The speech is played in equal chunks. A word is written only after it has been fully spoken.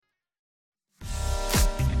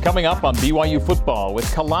Coming up on BYU football with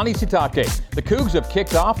Kalani Sitake, the Cougs have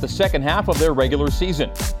kicked off the second half of their regular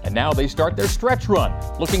season, and now they start their stretch run,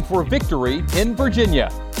 looking for victory in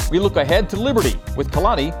Virginia. We look ahead to Liberty with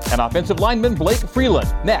Kalani and offensive lineman Blake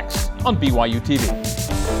Freeland next on BYU TV.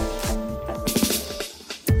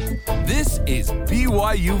 This is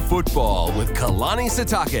BYU football with Kalani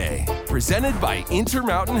Sitake, presented by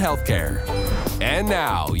Intermountain Healthcare. And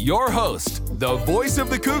now, your host, the voice of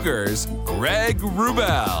the Cougars, Greg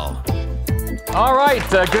Wrubell. All right,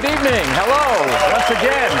 good evening. Hello, once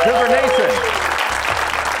again, Cougar Nation.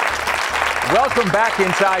 Welcome back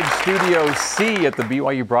inside Studio C at the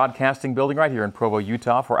BYU Broadcasting Building right here in Provo,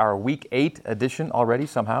 Utah for our Week 8 edition already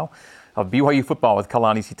somehow of BYU football with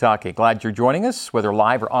Kalani Sitake. Glad you're joining us, whether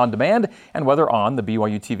live or on demand, and whether on the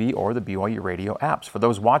BYU TV or the BYU radio apps. For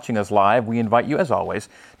those watching us live, we invite you, as always,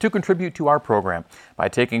 to contribute to our program by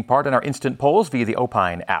taking part in our instant polls via the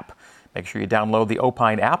Opine app. Make sure you download the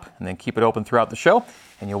Opine app and then keep it open throughout the show,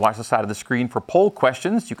 and you'll watch the side of the screen for poll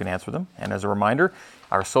questions. You can answer them. And as a reminder,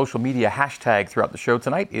 our social media hashtag throughout the show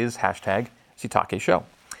tonight is hashtag Sitake Show.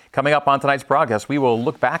 Coming up on tonight's broadcast, we will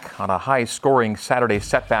look back on a high-scoring Saturday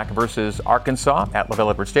setback versus Arkansas at LaVell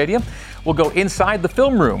Edwards Stadium. We'll go inside the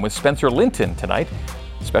film room with Spencer Linton tonight.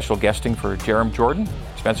 Special guesting for Jarom Jordan.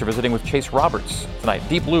 Spencer visiting with Chase Roberts tonight.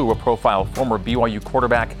 Deep Blue will profile former BYU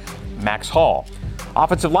quarterback Max Hall.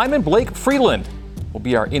 Offensive lineman Blake Freeland will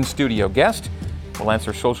be our in-studio guest. We'll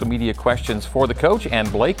answer social media questions for the coach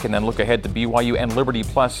and Blake, and then look ahead to BYU and Liberty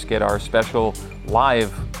Plus, get our special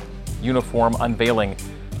live uniform unveiling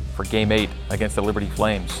for Game 8 against the Liberty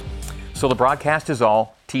Flames. So the broadcast is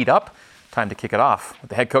all teed up. Time to kick it off with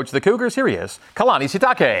the head coach of the Cougars. Here he is, Kalani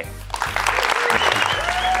Sitake.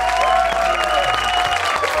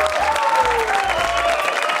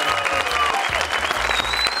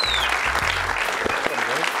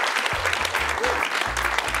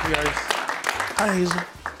 Hey guys. Hi, Hazel.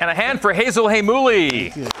 And a hand for Hazel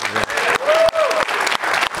Haymuli.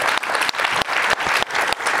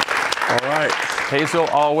 All right. Hazel,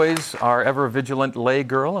 always our ever-vigilant lay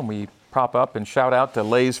girl, and we prop up and shout out to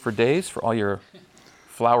Lays for Days for all your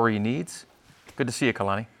flowery needs. Good to see you,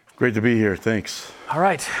 Kalani. Great to be here. Thanks. All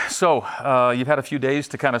right. So you've had a few days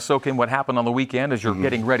to kind of soak in what happened on the weekend as you're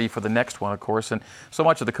getting ready for the next one, of course. And so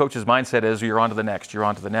much of the coach's mindset is you're on to the next, you're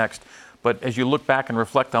on to the next. But as you look back and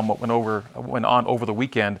reflect on what went on over the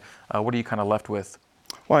weekend, what are you kind of left with?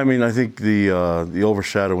 Well, I mean, I think the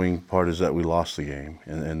overshadowing part is that we lost the game,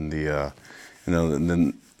 and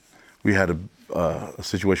then we had a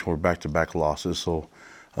situation where back-to-back losses. So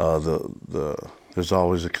there's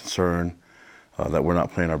always a concern that we're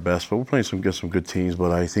not playing our best, but we're playing some good teams.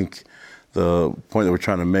 But I think the point that we're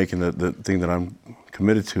trying to make, and the thing that I'm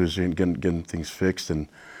committed to, is getting things fixed and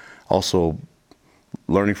also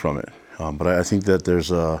learning from it. But I think that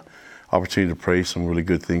there's a opportunity to praise some really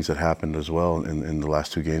good things that happened as well in the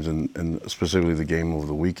last two games, and specifically the game over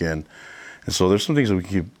the weekend. And so there's some things that we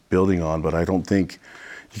can keep building on, but I don't think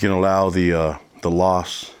you can allow the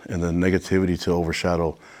loss and the negativity to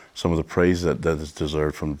overshadow some of the praise that is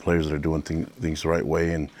deserved from the players that are doing things the right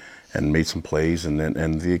way and made some plays, and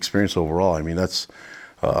the experience overall. I mean, that's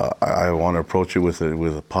I want to approach it with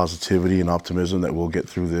a positivity and optimism that we'll get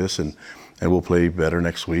through this, and we'll play better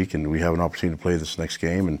next week, and we have an opportunity to play this next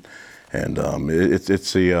game, and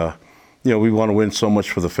it's a we want to win so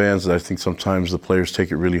much for the fans that I think sometimes the players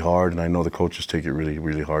take it really hard, and I know the coaches take it really,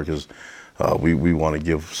 really hard, because we want to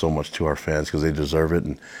give so much to our fans because they deserve it,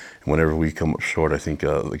 and whenever we come up short, I think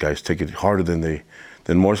the guys take it harder than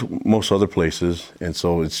most other places, and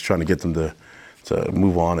so it's trying to get them to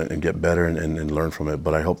move on and get better and learn from it.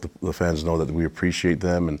 But I hope the fans know that we appreciate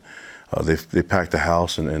them, and they packed the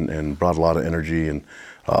house and brought a lot of energy, and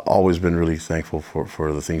always been really thankful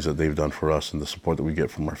for the things that they've done for us and the support that we get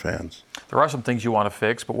from our fans. There are some things you want to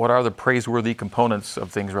fix, but what are the praiseworthy components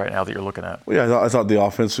of things right now that you're looking at? Well, yeah, I thought the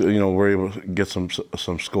offense, we're able to get some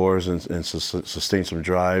scores and sustain some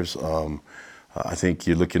drives. I think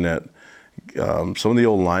you're looking at some of the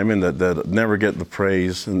old linemen that never get the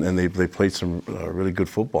praise, and they played some really good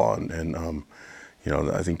football, and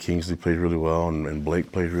I think Kingsley played really well, and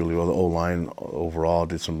Blake played really well. The O-line overall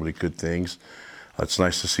did some really good things. It's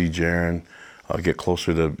nice to see Jaron get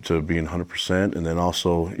closer to being 100%, and then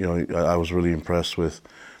also, I was really impressed with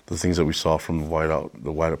the things that we saw from the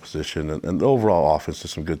wideout position, and the overall offense did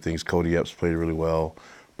some good things. Cody Epps played really well.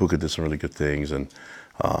 Buka did some really good things, and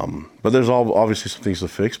but there's obviously some things to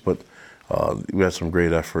fix. But we had some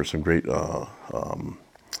great effort, some great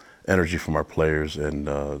energy from our players, and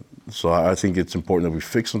so I think it's important that we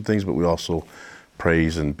fix some things, but we also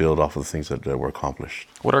praise and build off of the things that were accomplished.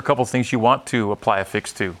 What are a couple of things you want to apply a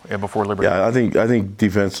fix to before Liberty? Yeah, I think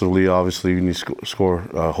defensively, obviously, we need to score,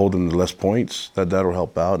 hold them to less points. That'll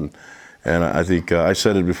help out. And I think I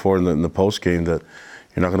said it before in the post game that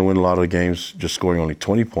you're not going to win a lot of games just scoring only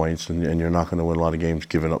 20 points, and you're not going to win a lot of games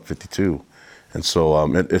giving up 52. And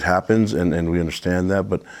so it happens, and we understand that.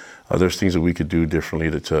 But there's things that we could do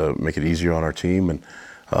differently to make it easier on our team. And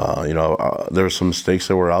there were some mistakes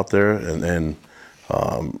that were out there,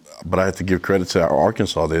 but I have to give credit to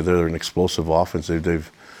Arkansas. They're an explosive offense.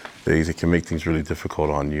 They can make things really difficult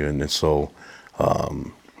on you, and so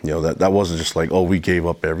that wasn't just like, oh, we gave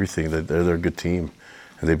up everything. They're a good team,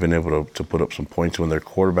 and they've been able to put up some points when their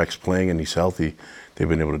quarterback's playing and he's healthy. They've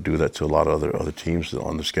been able to do that to a lot of other teams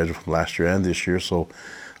on the schedule from last year and this year. So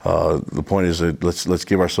the point is that let's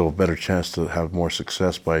give ourselves a better chance to have more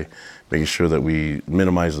success by making sure that we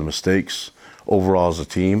minimize the mistakes overall as a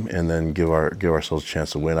team, and then give ourselves a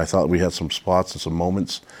chance to win. I thought we had some spots and some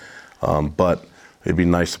moments, but it'd be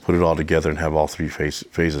nice to put it all together and have all three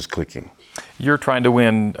phases clicking. You're trying to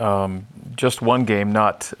win just one game,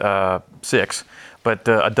 not 6, but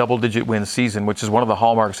a double-digit win season, which is one of the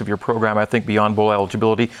hallmarks of your program. I think beyond bowl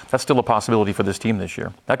eligibility, that's still a possibility for this team this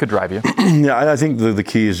year. That could drive you. Yeah, I think the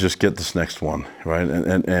key is just get this next one, right?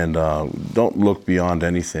 And don't look beyond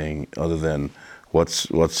anything other than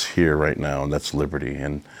what's here right now, and that's Liberty,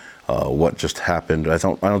 and what just happened. I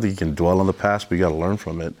don't think you can dwell on the past, but you got to learn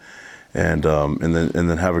from it, and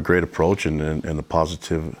then have a great approach and a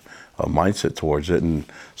positive mindset towards it. And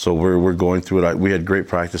so we're going through it. We had great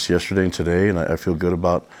practice yesterday and today, and I feel good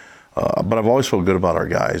about. But I've always felt good about our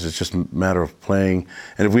guys. It's just a matter of playing,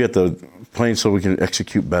 and if we have to play so we can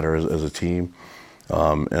execute better as a team.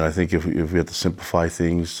 And I think if we have to simplify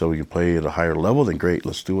things so we can play at a higher level, then great,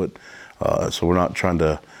 let's do it. So we're not trying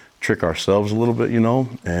to trick ourselves a little bit,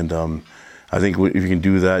 And I think if you can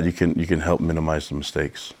do that, you can help minimize the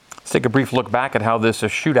mistakes. Let's take a brief look back at how this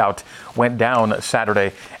shootout went down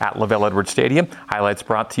Saturday at LaVell Edwards Stadium. Highlights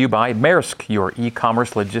brought to you by Maersk, your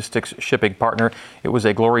e-commerce logistics shipping partner. It was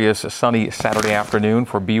a glorious sunny Saturday afternoon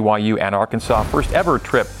for BYU and Arkansas. First ever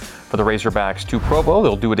trip for the Razorbacks to Provo.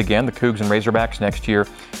 They'll do it again, the Cougs and Razorbacks, next year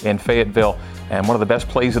in Fayetteville. And one of the best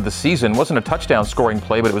plays of the season wasn't a touchdown scoring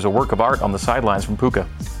play, but it was a work of art on the sidelines from Puka.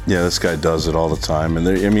 Yeah, this guy does it all the time. And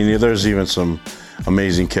there's even some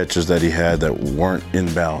amazing catches that he had that weren't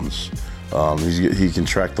inbounds. He can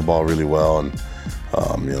track the ball really well, and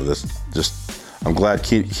I'm glad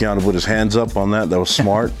Keanu put his hands up on that. That was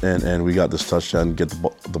smart, and we got this touchdown and get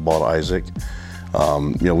the ball to Isaac.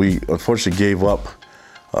 We unfortunately gave up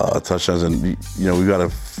touchdowns, and we got to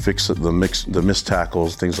fix the missed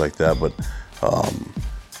tackles, things like that. But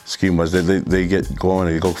scheme-wise, they get going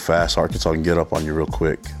and they go fast. Arkansas can get up on you real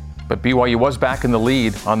quick. But BYU was back in the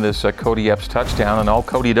lead on this Cody Epps touchdown, and all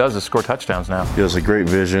Cody does is score touchdowns now. He has a great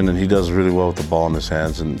vision, and he does really well with the ball in his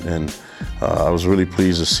hands. And I was really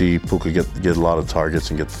pleased to see Puka get a lot of targets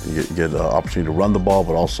and get an opportunity to run the ball,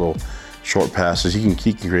 but also short passes. He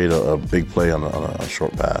can create a big play on a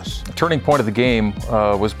short pass. The turning point of the game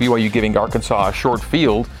was BYU giving Arkansas a short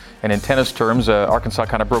field, and in tennis terms, Arkansas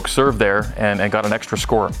kind of broke serve there and got an extra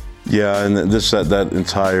score. Yeah, and that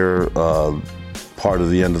entire part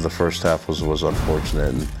of the end of the first half was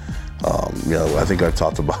unfortunate, and I think I've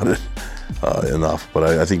talked about it enough, but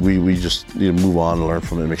I think we just need to move on and learn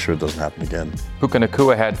from it and make sure it doesn't happen again. Puka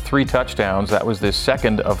Nacua had 3 touchdowns. That was the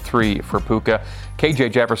second of 3 for Puka.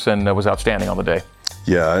 KJ Jefferson was outstanding on the day.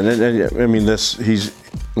 Yeah,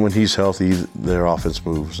 when he's healthy, their offense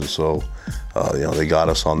moves, and so they got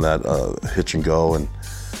us on that hitch and go, and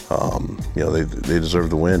they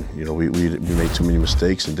deserve the win. We made too many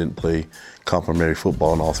mistakes and didn't play complementary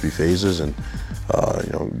football in all 3 phases, and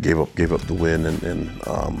gave up the win, and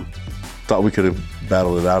thought we could have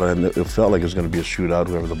battled it out, and it felt like it was going to be a shootout.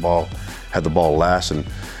 Whoever had the ball last, and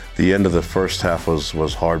the end of the first half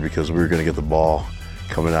was hard because we were going to get the ball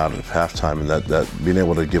coming out at halftime, and that being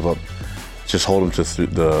able to give up, just hold them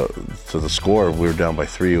to the score. If we were down by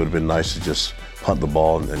 3, it would have been nice to just punt the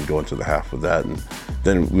ball and go into the half with that, and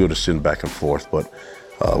then we would have seen back and forth. But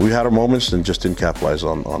we had our moments and just didn't capitalize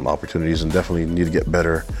on opportunities, and definitely need to get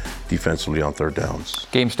better defensively on third downs.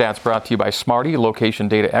 Game stats brought to you by Smarty, location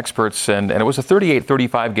data experts, and it was a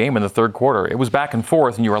 38-35 game in the third quarter. It was back and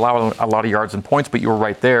forth, and you were allowing a lot of yards and points, but you were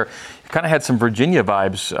right there. You kind of had some Virginia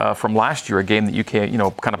vibes from last year, a game that you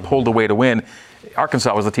kind of pulled away to win.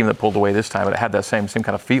 Arkansas was the team that pulled away this time, but it had that same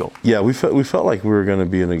kind of feel. Yeah, we felt like we were going to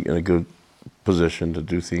be in a good position to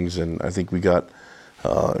do things, and I think we got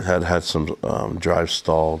had some drives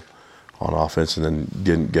stalled on offense, and then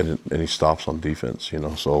didn't get any stops on defense.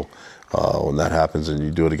 So when that happens and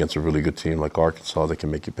you do it against a really good team like Arkansas, they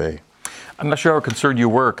can make you pay. I'm not sure how concerned you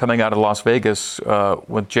were coming out of Las Vegas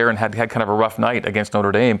when Jaren had kind of a rough night against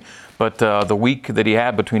Notre Dame, but the week that he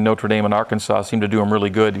had between Notre Dame and Arkansas seemed to do him really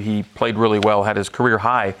good. He played really well, had his career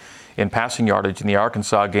high in passing yardage in the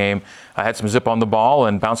Arkansas game. Had some zip on the ball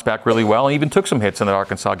and bounced back really well, and even took some hits in that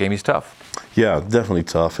Arkansas game. He's tough. Yeah, definitely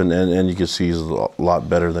tough, and you can see he's a lot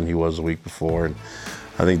better than he was the week before. And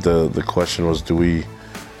I think the question was, do we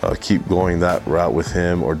keep going that route with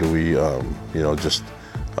him, or do we just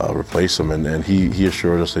replace him? And he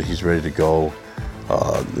assured us that he's ready to go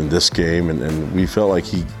in this game, and we felt like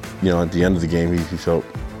he, at the end of the game, he felt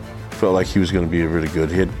like he was going to be really good.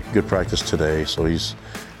 He had good practice today, so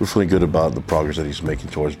we're feeling good about the progress that he's making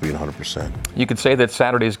towards being 100%. You could say that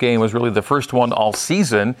Saturday's game was really the first one all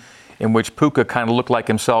season in which Puka kind of looked like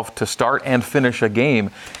himself to start and finish a game,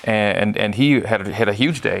 and he had a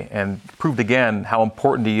huge day and proved again how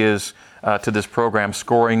important he is to this program,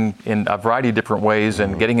 scoring in a variety of different ways,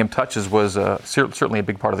 and getting him touches was certainly a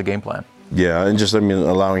big part of the game plan. Yeah, and just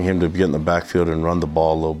allowing him to get in the backfield and run the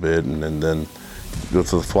ball a little bit, and then with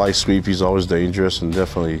the fly sweep, he's always dangerous, and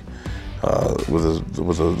definitely with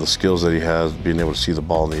the skills that he has, being able to see the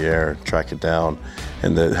ball in the air, track it down,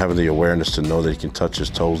 and then having the awareness to know that he can touch his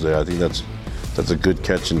toes there. I think that's a good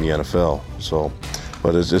catch in the NFL. So,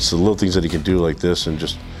 but it's the little things that he can do like this, and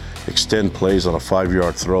just extend plays on a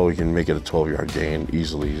 5-yard throw. He can make it a 12-yard gain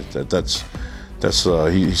easily. He's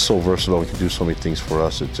so versatile and can do so many things for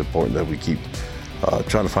us. It's important that we keep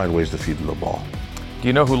trying to find ways to feed him the ball. Do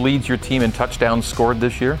you know who leads your team in touchdowns scored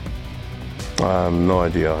this year? No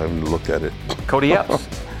idea. I haven't looked at it. Cody Epps.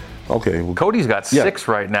 Okay. Well, Cody's got 6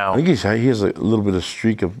 right now. I think he has a little bit of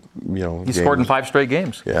streak of He's scored in 5 straight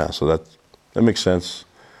games. Yeah, so that makes sense.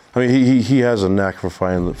 I mean, he has a knack for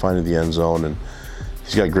finding the end zone, and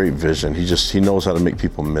he's got great vision. He knows how to make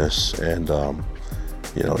people miss, and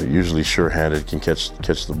usually sure-handed, can catch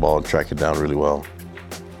the ball and track it down really well.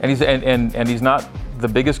 And he's not the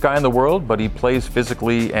biggest guy in the world, but he plays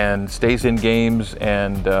physically and stays in games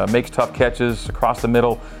and makes tough catches across the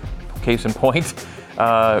middle. Case in point,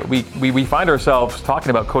 we find ourselves talking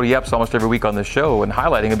about Cody Epps almost every week on this show and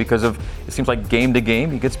highlighting him because it seems like game to game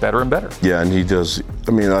he gets better and better. Yeah, and he does.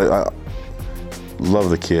 I mean, I love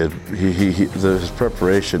the kid. His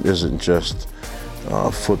preparation isn't just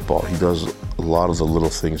football. He does a lot of the little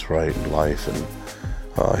things right in life, and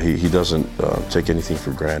he doesn't take anything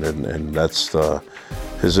for granted. And that's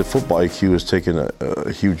his football IQ has taken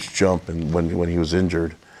a huge jump. And when he was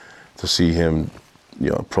injured, to see him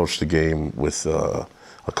approach the game with a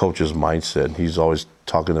coach's mindset. And he's always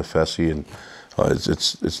talking to Fessy, and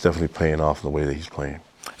it's definitely paying off in the way that he's playing.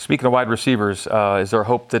 Speaking of wide receivers, is there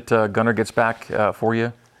hope that Gunnar gets back for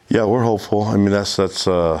you? Yeah, we're hopeful. I mean, that's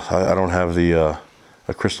I don't have a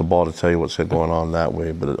crystal ball to tell you what's going on that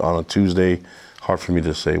way, but on a Tuesday, hard for me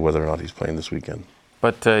to say whether or not he's playing this weekend.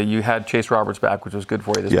 But you had Chase Roberts back, which was good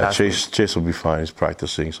for you this past week. Chase will be fine. He's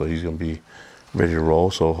practicing, so he's going to be ready to roll.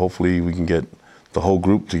 So hopefully we can get the whole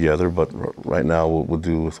group together, but right now we'll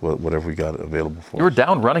do with whatever we got available for us. You were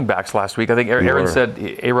down running backs last week. I think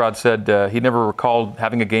A-Rod said he never recalled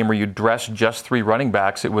having a game where you dressed just 3 running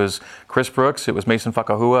backs. It was Chris Brooks, it was Mason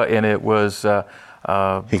Fakahua, and it was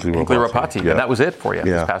Hinckley Ropati. Yeah. And that was it for you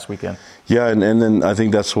this past weekend. Yeah, and then I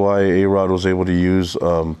think that's why A-Rod was able to use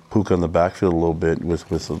Puka in the backfield a little bit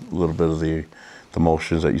with a little bit of the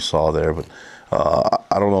motions that you saw there. But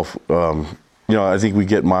I don't know if I think we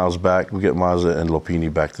get Miles back. We get Miles and Lopini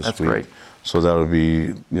back this week. That's great. So that would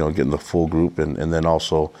be, getting the full group. And then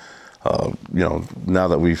also, now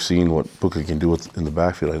that we've seen what Puka can do in the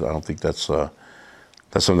backfield, I don't think that's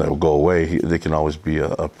something that will go away. They can always be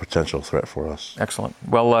a potential threat for us. Excellent.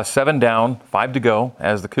 Well, 7 down, 5 to go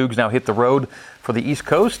as the Cougs now hit the road for the East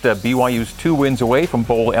Coast. BYU's 2 wins away from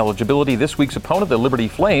bowl eligibility. This week's opponent, the Liberty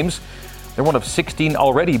Flames, they're one of 16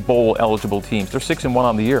 already bowl-eligible teams. They're 6-1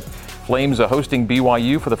 on the year. Flames are hosting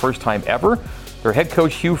BYU for the first time ever. Their head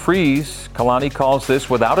coach, Hugh Freeze, Kalani calls this,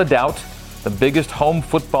 without a doubt, the biggest home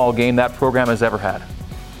football game that program has ever had.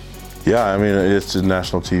 Yeah, I mean, it's in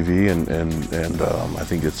national TV, and I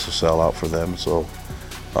think it's a sellout for them. So,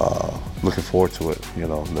 looking forward to it.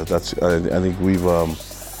 I think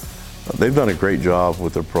they've done a great job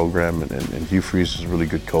with their program, and Hugh Freeze is a really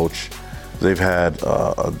good coach. They've had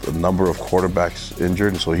a number of quarterbacks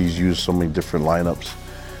injured, and so he's used so many different lineups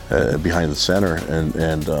behind the center,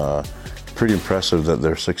 and pretty impressive that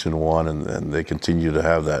they're 6-1, and they continue to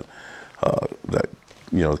have that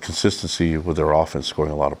consistency with their offense,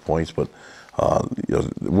 scoring a lot of points. But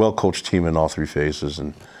well-coached team in all 3 phases,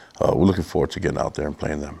 and we're looking forward to getting out there and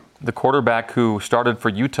playing them. the quarterback who started for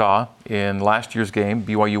Utah in last year's game,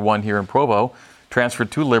 BYU won here in Provo,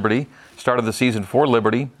 transferred to Liberty, started the season for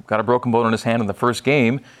Liberty, got a broken bone in his hand in the first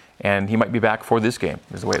game, and he might be back for this game,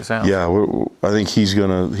 is the way it sounds. Yeah, I think he's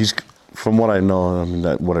from what I know,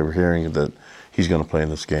 what I'm hearing, that he's going to play in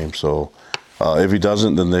this game. So if he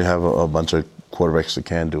doesn't, then they have a bunch of quarterbacks that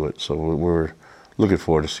can do it. So we're looking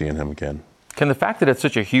forward to seeing him again. Can the fact that it's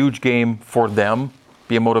such a huge game for them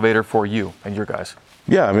be a motivator for you and your guys?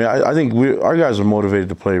 Yeah, I mean, I think our guys are motivated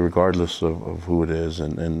to play regardless of who it is,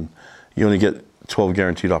 and you only get 12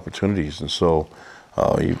 guaranteed opportunities, and so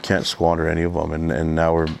you can't squander any of them. And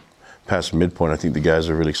now we're past midpoint. I think the guys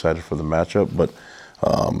are really excited for the matchup, but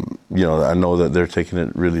I know that they're taking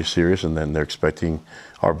it really serious, and then they're expecting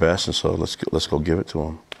our best, and so let's go give it to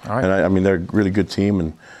them. All right. And I mean, they're a really good team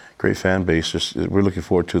and great fan base. We're looking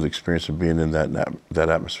forward to the experience of being in that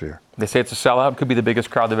atmosphere. They say it's a sellout. Could be the biggest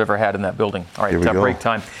crowd they've ever had in that building. All right, tough break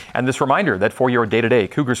time. And this reminder that for your day-to-day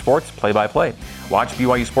Cougar Sports play-by-play, watch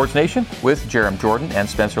BYU Sports Nation with Jerem Jordan and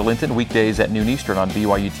Spencer Linton weekdays at noon Eastern on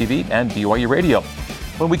BYU TV and BYU Radio.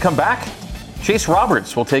 When we come back, Chase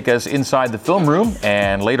Roberts will take us inside the film room,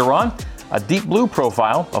 and later on, a Deep Blue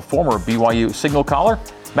profile of former BYU signal caller,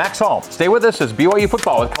 Max Hall. Stay with us as BYU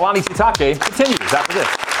football with Kalani Sitake continues after this.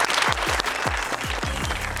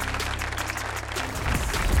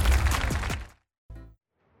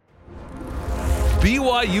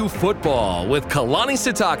 BYU football with Kalani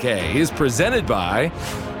Sitake is presented by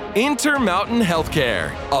Intermountain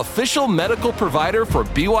Healthcare, official medical provider for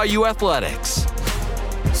BYU Athletics.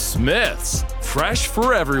 Smith's, fresh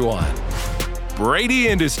for everyone. Brady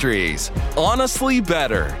Industries, honestly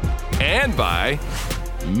better. And by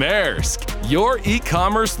Maersk, your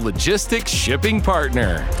e-commerce logistics shipping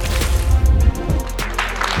partner.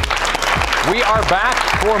 We are back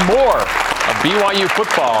for more of BYU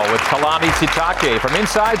football with Kalani Sitake from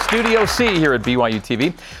inside Studio C here at BYU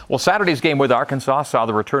TV. Well, Saturday's game with Arkansas saw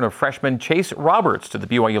the return of freshman Chase Roberts to the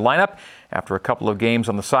BYU lineup after a couple of games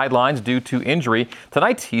on the sidelines due to injury.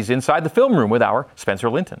 Tonight, he's inside the film room with our Spencer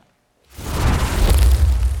Linton.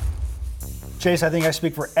 Chase, I think I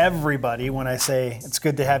speak for everybody when I say it's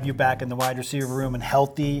good to have you back in the wide receiver room and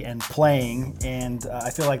healthy and playing. And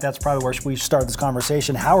I feel like that's probably where we start this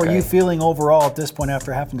conversation. How are you feeling overall at this point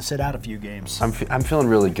after having to sit out a few games? I'm feeling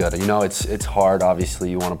really good. You know, it's hard.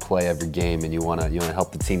 Obviously, you want to play every game and you want to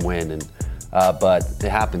help the team win. And but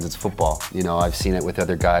it happens. It's football. You know, I've seen it with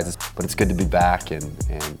other guys. But it's good to be back and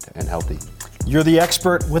healthy. You're the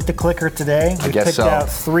expert with the clicker today. We picked out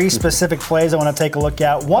 3 specific plays I want to take a look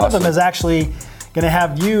at. One of them is actually going to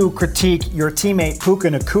have you critique your teammate Puka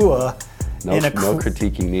Nacua. No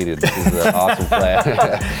critiquing needed. This is an awesome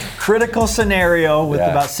play. Critical scenario with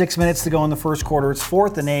about 6 minutes to go in the first quarter. It's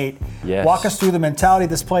 4th and 8. Yes. Walk us through the mentality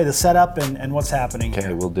of this play, the setup, and what's happening here.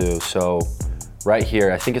 Okay, we'll do. So right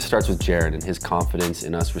here, I think it starts with Jared and his confidence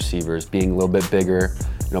in us receivers being a little bit bigger.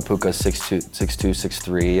 You know, Puka's 6'2",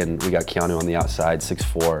 6'3", and we got Keanu on the outside,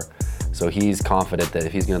 6'4". So he's confident that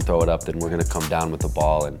if he's going to throw it up, then we're going to come down with the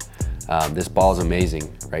ball. And this ball is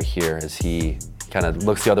amazing right here as he kind of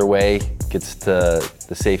looks the other way, gets the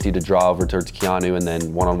safety to draw over towards Keanu, and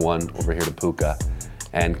then one-on-one over here to Puka.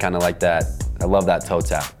 And kind of like that, I love that toe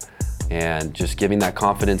tap. And just giving that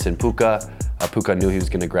confidence in Puka. Puka knew he was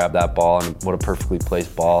going to grab that ball, and what a perfectly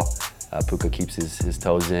placed ball. Puka keeps his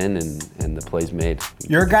toes in, and the play's made.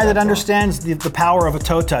 You're a guy that understands the power of a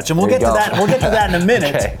toe touch, and we'll get to that. We'll get to that in a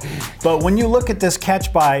minute. Okay. But when you look at this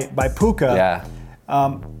catch by Puka,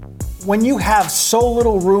 when you have so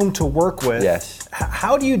little room to work with,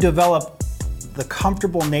 how do you develop the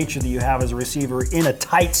comfortable nature that you have as a receiver in a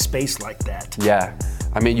tight space like that? Yeah.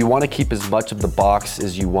 I mean, you want to keep as much of the box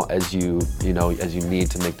as you want, as you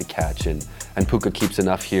need to make the catch, and Puka keeps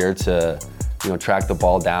enough here to track the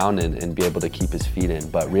ball down and be able to keep his feet in.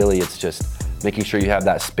 But really, it's just making sure you have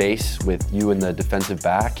that space with you and the defensive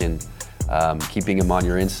back, and keeping him on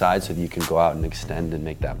your inside so that you can go out and extend and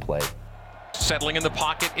make that play. Settling in the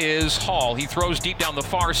pocket is Hall. He throws deep down the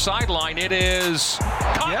far sideline. It is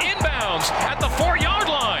caught inbounds at the 4-yard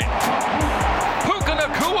line. Puka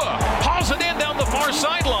Nacua hauls it in down the far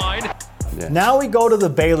sideline. Yeah. Now we go to the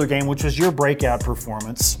Baylor game, which was your breakout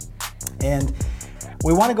performance. And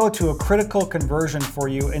we want to go to a critical conversion for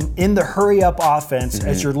you in the hurry-up offense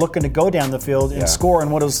as you're looking to go down the field and score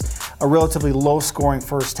in what was a relatively low-scoring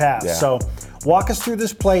first half. Yeah. So walk us through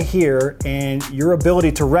this play here and your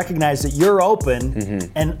ability to recognize that you're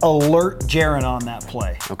open and alert Jaron on that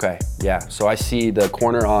play. Okay, yeah. So I see the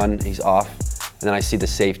corner on, he's off, and then I see the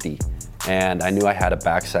safety. And I knew I had a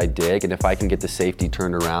backside dig, and if I can get the safety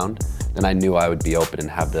turned around, then I knew I would be open and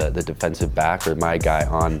have the defensive back or my guy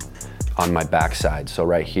on on my backside. So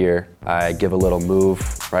right here, I give a little move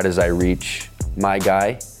right as I reach my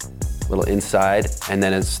guy, little inside, and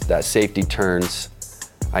then as that safety turns,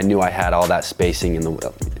 I knew I had all that spacing in the,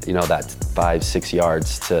 that 5-6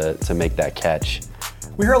 yards to make that catch.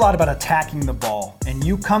 We hear a lot about attacking the ball, and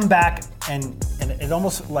you come back and it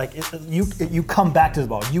almost like you come back to the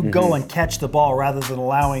ball. You go and catch the ball rather than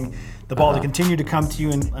allowing the ball to continue to come to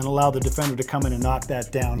you and allow the defender to come in and knock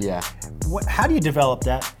that down. Yeah. How do you develop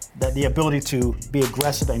that the ability to be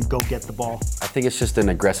aggressive and go get the ball? I think it's just an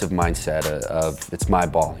aggressive mindset of it's my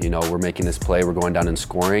ball. We're making this play, we're going down and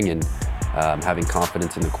scoring, and having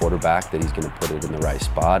confidence in the quarterback that he's going to put it in the right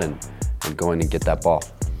spot and going and get that ball.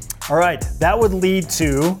 All right, that would lead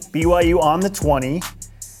to BYU on the 20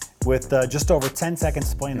 with just over 10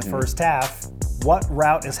 seconds to play in the first half. What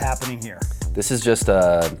route is happening here? This is just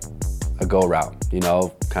a go route,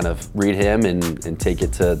 kind of read him and take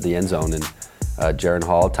it to the end zone. And Jaren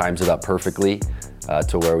Hall times it up perfectly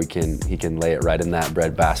to where he can lay it right in that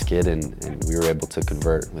bread basket, and we were able to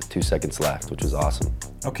convert with 2 seconds left, which was awesome.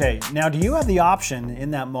 Okay, now do you have the option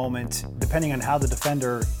in that moment, depending on how the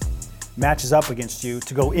defender matches up against you,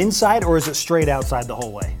 to go inside, or is it straight outside the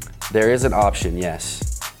whole way? There is an option,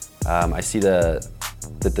 yes. I see that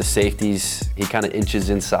the safeties, he kind of inches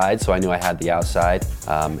inside, so I knew I had the outside.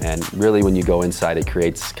 And really when you go inside, it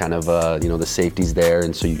creates kind of, the safeties there,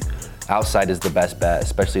 and so outside is the best bet,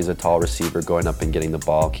 especially as a tall receiver going up and getting the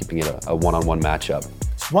ball, keeping it a one-on-one matchup.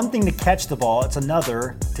 It's one thing to catch the ball, it's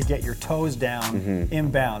another to get your toes down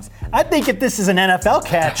inbounds. I think if this is an NFL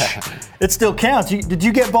catch, it still counts. Did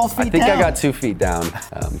you get both feet down? I think I got 2 feet down.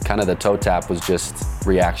 Kind of the toe tap was just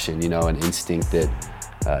reaction, an instinct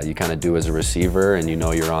that you kind of do as a receiver, and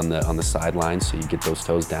you're on the sideline, so you get those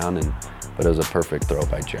toes down, but it was a perfect throw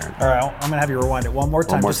by Jaren. All right, I'm gonna have you rewind it one more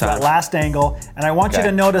time. That last angle, and I want you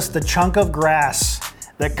to notice the chunk of grass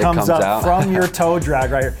that comes up from your toe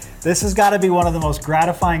drag right here. This has got to be one of the most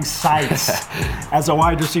gratifying sights as a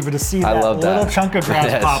wide receiver to see that little chunk of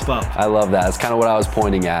grass pop up. I love that. It's kind of what I was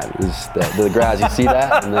pointing at, is the grass. You see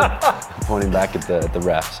that? And then pointing back at the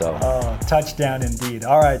ref. So. Touchdown indeed.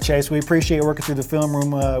 All right, Chase, we appreciate working through the film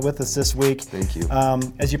room with us this week. Thank you.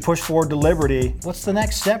 As you push forward to Liberty, what's the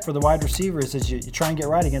next step for the wide receivers as you try and get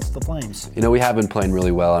right against the Flames? We have been playing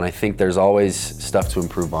really well, and I think there's always stuff to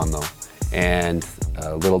improve on, though. And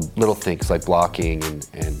little things like blocking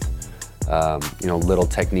and little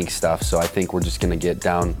technique stuff. So I think we're just going to get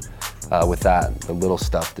down with the little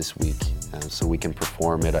stuff this week, so we can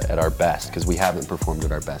perform at our best, because we haven't performed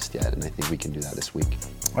at our best yet, and I think we can do that this week.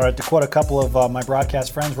 All right, to quote a couple of my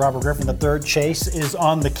broadcast friends, Robert Griffin III, Chase is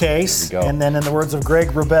on the case. There we go. And then in the words of Greg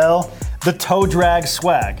Wrubell, the toe drag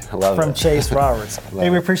swag from Chase Roberts. Hey,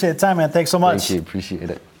 we appreciate the time, man. Thanks so much. Thank you, appreciate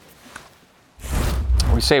it.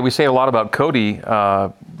 We say a lot about Cody.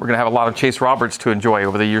 We're going to have a lot of Chase Roberts to enjoy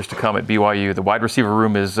over the years to come at BYU. The wide receiver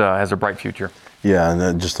room has a bright future. Yeah, and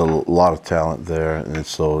then just a lot of talent there, and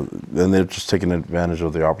so then they're just taking advantage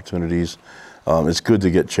of the opportunities. It's good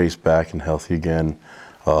to get Chase back and healthy again.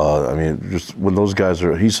 Just when those guys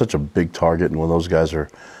he's such a big target, and when those guys are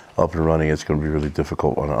up and running, it's going to be really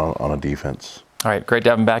difficult on a defense. All right, great to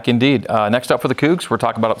have him back indeed. Next up for the Cougs, we're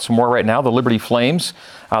talking about some more right now, the Liberty Flames.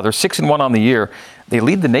 They're 6-1 on the year. They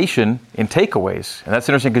lead the nation in takeaways, and that's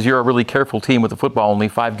interesting because you're a really careful team with the football, only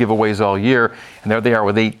 5 giveaways all year, and there they are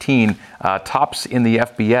with 18, tops in the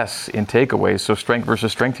FBS in takeaways, so strength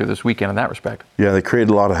versus strength here this weekend in that respect. Yeah, they created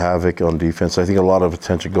a lot of havoc on defense. I think a lot of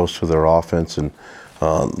attention goes to their offense and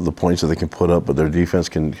the points that they can put up, but their defense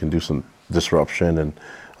can do some disruption, and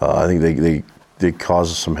I think they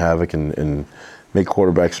cause some havoc and make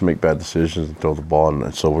quarterbacks make bad decisions and throw the ball,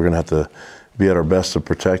 and so we're going to have to be at our best to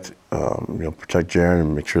protect Jaren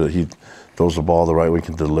and make sure that he throws the ball the right way,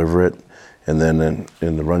 can deliver it, and then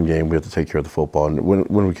in the run game we have to take care of the football. And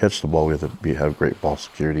when we catch the ball, we have to have great ball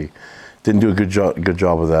security. Didn't do a good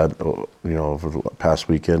job of that, over the past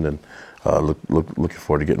weekend, and looking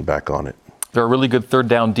forward to getting back on it. They're a really good third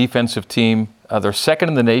down defensive team. They're second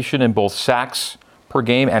in the nation in both sacks per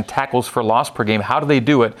game and tackles for loss per game. How do they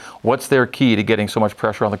do it? What's their key to getting so much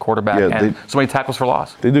pressure on the quarterback and so many tackles for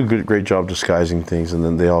loss? They do a great job disguising things, and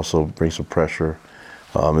then they also bring some pressure.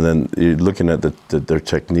 And then you're looking at their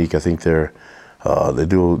technique. I think they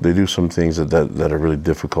do some things that are really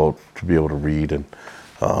difficult to be able to read, and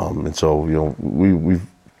so we've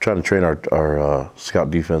tried to train our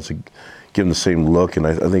scout defense to give them the same look. And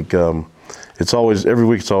I think it's always every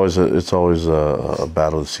week. It's always a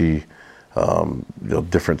battle to see.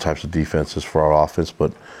 Different types of defenses for our offense,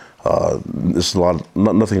 but this is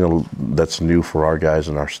nothing that's new for our guys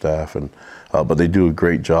and our staff, and but they do a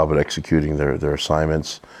great job at executing their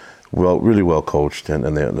assignments. really well coached,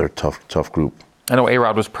 and they're a tough group. I know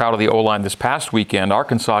A-Rod was proud of the O-line this past weekend.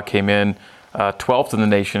 Arkansas came in 12th in the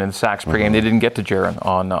nation in sacks per game. They didn't get to Jaron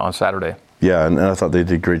on Saturday. Yeah, and I thought they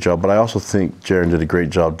did a great job. But I also think Jaron did a great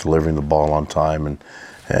job delivering the ball on time and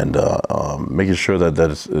making sure that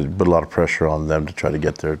it put a lot of pressure on them to try to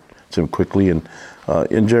get there to him quickly. And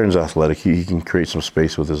Jaron's athletic. He can create some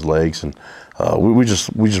space with his legs. And we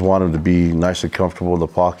just want him to be nice and comfortable in the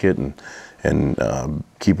pocket and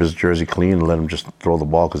keep his jersey clean and let him just throw the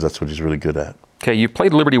ball, because that's what he's really good at. Okay, you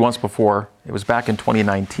played Liberty once before. It was back in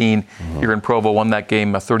 2019. Here in Provo, won that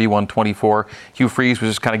game 31-24. Hugh Freeze was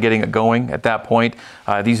just kind of getting it going at that point.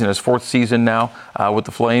 He's in his 4th season now with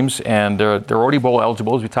the Flames, and they're already bowl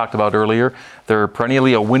eligible, as we talked about earlier. They're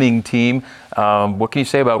perennially a winning team. What can you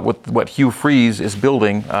say about what Hugh Freeze is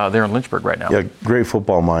building there in Lynchburg right now? Yeah, great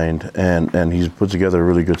football mind, and he's put together a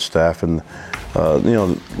really good staff. And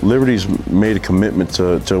Liberty's made a commitment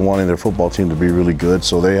to wanting their football team to be really good,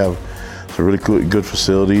 so they have some really good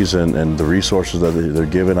facilities and the resources that they're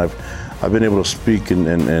given. I've been able to speak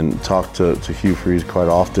and talk to Hugh Freeze quite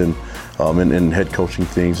often in head coaching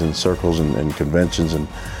things and circles and conventions, and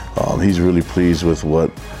he's really pleased with what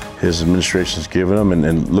his administration's given him,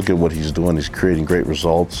 and look at what he's doing. He's creating great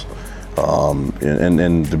results,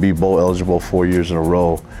 and to be bowl eligible 4 years in a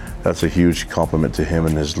row, that's a huge compliment to him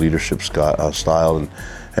and his leadership style.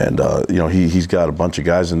 And he's got a bunch of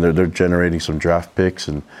guys, and they're generating some draft picks,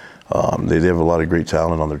 and they have a lot of great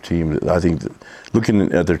talent on their team. I think that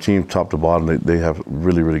looking at their team top to bottom, they have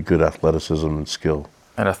really, really good athleticism and skill.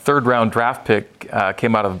 And a 3rd-round draft pick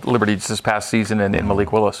came out of Liberty just this past season in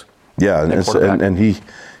Malik Willis. Yeah, and he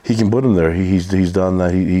can put him there. He's done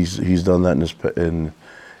that. He's done that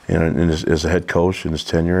as a head coach in his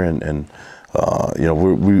tenure, and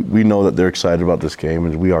we know that they're excited about this game,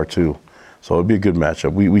 and we are too. So it'd be a good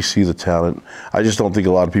matchup. We see the talent. I just don't think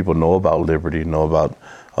a lot of people know about Liberty, know about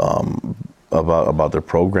their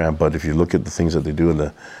program. But if you look at the things that they do and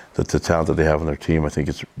the talent that they have on their team, I think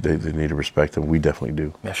they need to respect them. We definitely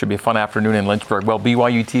do. It should be a fun afternoon in Lynchburg. Well,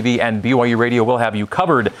 BYU TV and BYU Radio will have you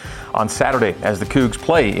covered on Saturday as the Cougs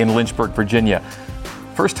play in Lynchburg, Virginia.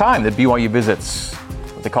 First time that BYU visits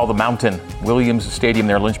what they call the Mountain, Williams Stadium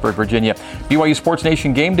there in Lynchburg, Virginia. BYU Sports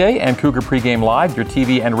Nation Game Day and Cougar Pregame Live. Your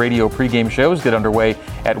TV and radio pregame shows get underway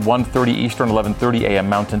at 1:30 Eastern, 11:30 a.m.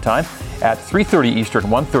 Mountain Time. At 3:30 Eastern,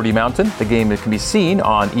 1:30 Mountain, the game can be seen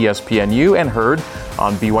on ESPNU and heard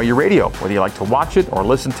on BYU Radio. Whether you like to watch it or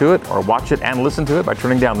listen to it, or watch it and listen to it by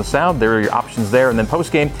turning down the sound, there are your options there. And then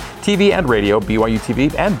postgame, TV and radio, BYU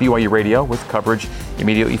TV and BYU Radio with coverage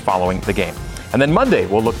immediately following the game. And then Monday,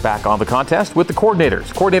 we'll look back on the contest with the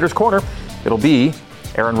coordinators. Coordinators Corner, it'll be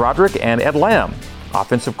Aaron Roderick and Ed Lamb,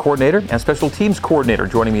 offensive coordinator and special teams coordinator,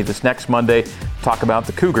 joining me this next Monday to talk about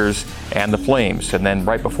the Cougars and the Flames. And then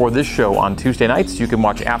right before this show on Tuesday nights, you can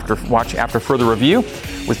watch after further review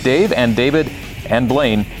with Dave and David and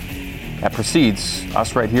Blaine. That precedes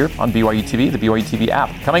us right here on BYU TV, the BYU TV app.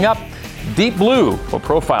 Coming up, Deep Blue will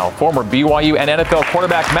profile former BYU and NFL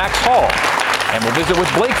quarterback Max Hall. And we'll visit with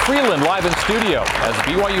Blake Freeland live in studio as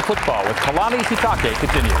BYU football with Kalani Sitake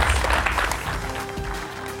continues.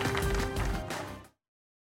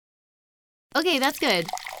 Okay, that's good.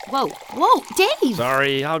 Whoa, Dave!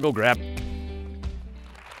 Sorry, I'll go grab.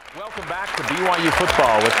 Welcome back to BYU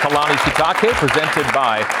football with Kalani Sitake, presented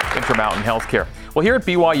by Intermountain Healthcare. Well, here at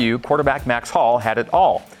BYU, quarterback Max Hall had it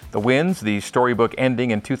all. The wins, the storybook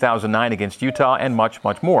ending in 2009 against Utah, and much,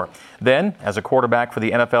 much more. Then, as a quarterback for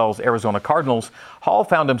the NFL's Arizona Cardinals, Hall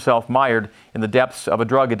found himself mired in the depths of a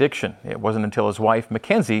drug addiction. It wasn't until his wife,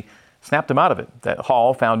 Mackenzie, snapped him out of it that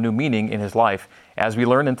Hall found new meaning in his life, as we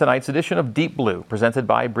learn in tonight's edition of Deep Blue, presented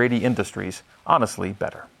by Brady Industries. Honestly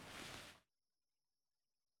better.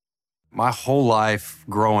 My whole life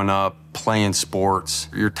growing up playing sports,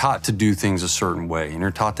 you're taught to do things a certain way, and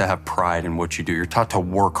you're taught to have pride in what you do. You're taught to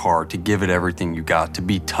work hard, to give it everything you got, to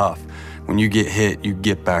be tough. When you get hit, you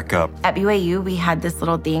get back up. At BYU, we had this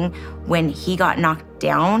little thing. When he got knocked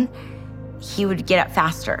down, he would get up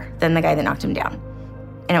faster than the guy that knocked him down.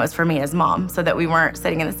 And it was for me and his mom, so that we weren't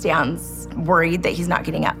sitting in the stands worried that he's not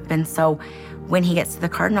getting up. And so when he gets to the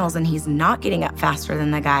Cardinals and he's not getting up faster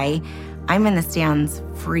than the guy, I'm in the stands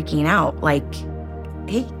freaking out, like,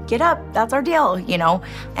 hey, get up, that's our deal, you know?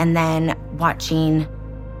 And then watching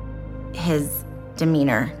his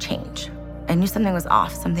demeanor change. I knew something was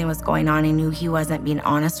off, something was going on. I knew he wasn't being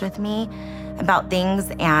honest with me about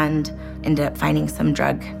things, and ended up finding some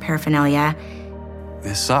drug paraphernalia.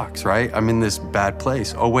 This sucks, right? I'm in this bad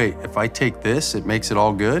place. Oh wait, if I take this, it makes it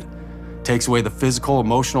all good? Takes away the physical,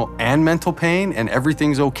 emotional, and mental pain, and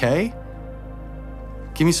everything's okay?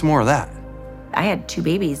 Give me some more of that. I had 2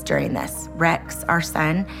 babies during this. Rex, our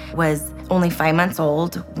son, was only 5 months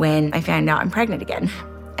old when I found out I'm pregnant again.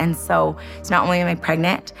 And so it's not only am I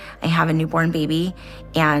pregnant, I have a newborn baby,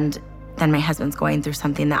 and then my husband's going through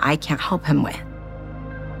something that I can't help him with.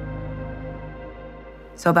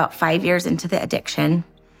 So about 5 years into the addiction,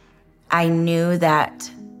 I knew that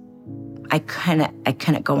I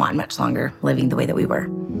couldn't go on much longer living the way that we were.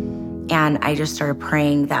 And I just started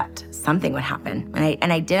praying that something would happen.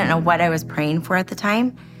 And I didn't know what I was praying for at the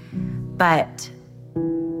time, but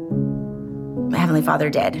my Heavenly Father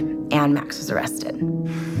did, and Max was arrested.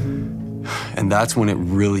 And that's when it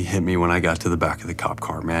really hit me when I got to the back of the cop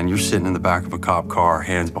car, man. You're sitting in the back of a cop car,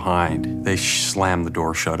 hands behind. They slam the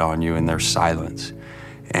door shut on you and there's silence.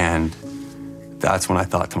 And that's when I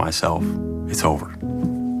thought to myself, it's over.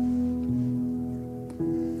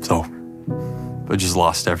 It's over. I just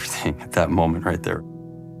lost everything at that moment right there.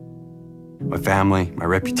 My family, my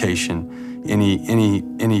reputation,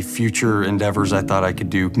 any future endeavors I thought I could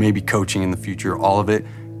do, maybe coaching in the future, all of it,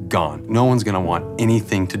 gone. No one's gonna want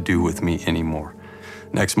anything to do with me anymore.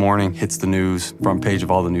 Next morning, hits the news, front page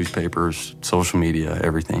of all the newspapers, social media,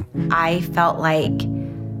 everything. I felt like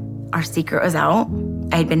our secret was out.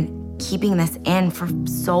 I had been keeping this in for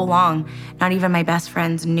so long. Not even my best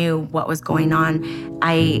friends knew what was going on.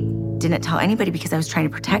 I didn't tell anybody because I was trying to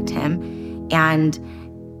protect him. And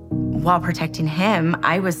while protecting him,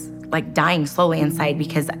 I was like dying slowly inside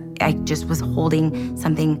because I just was holding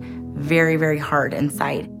something very, very hard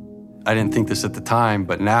inside. I didn't think this at the time,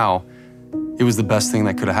 but now it was the best thing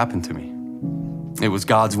that could have happened to me. It was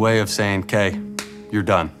God's way of saying, okay, you're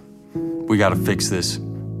done. We got to fix this.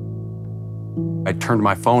 I turned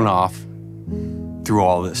my phone off through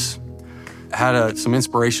all this. I had some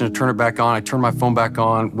inspiration to turn it back on. I turned my phone back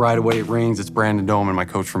on. Right away it rings. It's Brandon Doman, my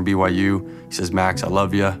coach from BYU. He says, Max, I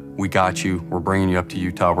love you. We got you. We're bringing you up to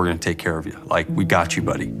Utah. We're going to take care of you. Like, we got you,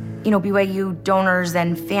 buddy. You know, BYU donors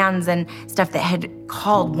and fans and stuff that had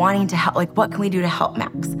called wanting to help, like, what can we do to help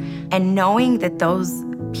Max? And knowing that those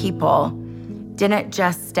people didn't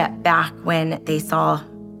just step back when they saw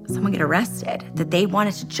someone get arrested, that they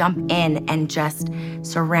wanted to jump in and just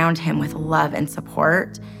surround him with love and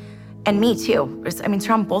support. And me too. I mean,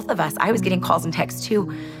 surround both of us. I was getting calls and texts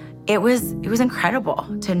too. It was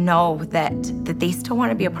incredible to know that they still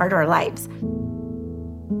want to be a part of our lives.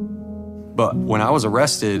 But when I was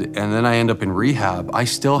arrested and then I end up in rehab, I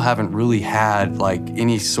still haven't really had like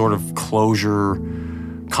any sort of closure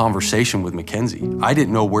conversation with Mackenzie. I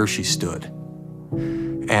didn't know where she stood.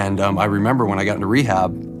 And I remember when I got into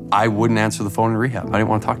rehab, I wouldn't answer the phone in rehab. I didn't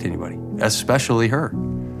want to talk to anybody, especially her,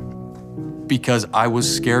 because I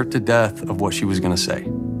was scared to death of what she was going to say.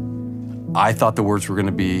 I thought the words were going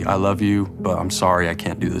to be, I love you, but I'm sorry, I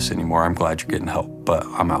can't do this anymore. I'm glad you're getting help, but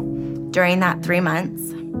I'm out. During that 3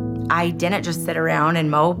 months, I didn't just sit around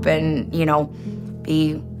and mope and, you know,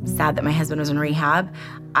 be sad that my husband was in rehab.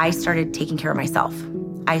 I started taking care of myself.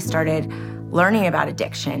 I started learning about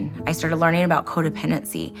addiction. I started learning about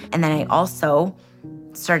codependency. And then I also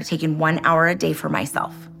started taking 1 hour a day for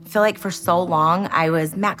myself. I feel like for so long, I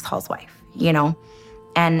was Max Hall's wife, you know?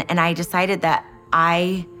 And I decided that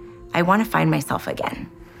I want to find myself again.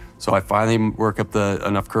 So I finally work up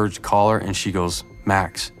enough courage to call her, and she goes,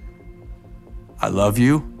 Max, I love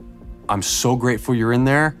you. I'm so grateful you're in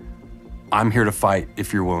there. I'm here to fight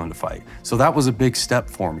if you're willing to fight. So that was a big step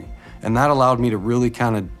for me. And that allowed me to really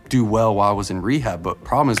kind of do well while I was in rehab. But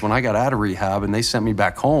problem is when I got out of rehab and they sent me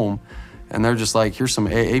back home and they're just like, here's some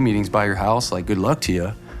AA meetings by your house, like good luck to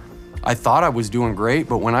you. I thought I was doing great,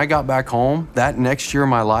 but when I got back home, that next year of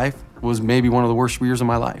my life was maybe one of the worst years of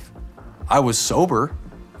my life. I was sober.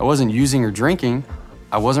 I wasn't using or drinking.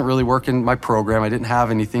 I wasn't really working my program. I didn't have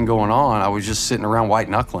anything going on. I was just sitting around white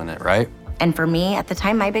knuckling it, right? And for me, at the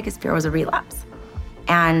time, my biggest fear was a relapse.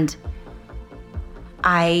 And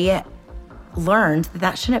I learned that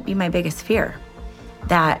that shouldn't be my biggest fear,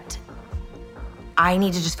 that I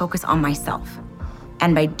need to just focus on myself.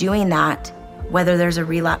 And by doing that, whether there's a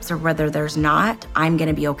relapse or whether there's not, I'm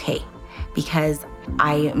gonna be okay because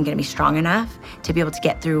I am gonna be strong enough to be able to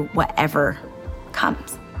get through whatever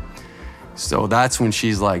comes. So that's when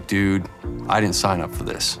she's like, dude, I didn't sign up for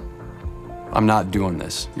this. I'm not doing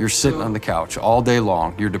this. You're sitting on the couch all day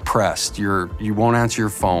long. You're depressed. You won't answer your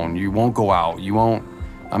phone. You won't go out.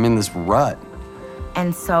 I'm in this rut.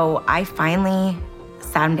 And so I finally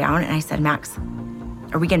sat him down and I said, Max,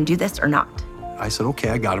 are we gonna do this or not? I said, okay,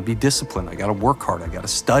 I gotta be disciplined. I gotta work hard. I gotta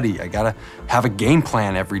study. I gotta have a game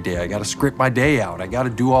plan every day. I gotta script my day out. I gotta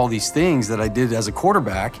do all these things that I did as a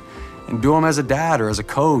quarterback and do them as a dad or as a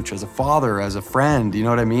coach, as a father, as a friend, you know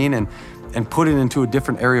what I mean? And put it into a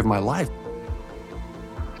different area of my life.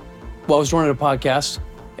 Well, I was running a podcast,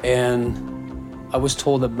 and I was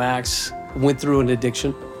told that Max went through an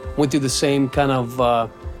addiction, went through the same kind of,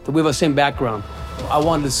 that we have the same background. I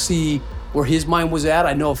wanted to see where his mind was at.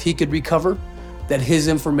 I know if he could recover, that his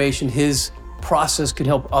information, his process could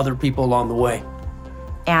help other people along the way.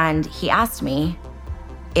 And he asked me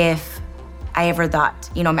if I ever thought,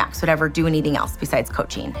 Max would ever do anything else besides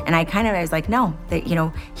coaching. And I was like, no, that,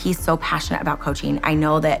 he's so passionate about coaching. I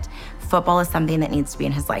know that football is something that needs to be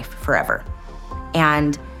in his life forever.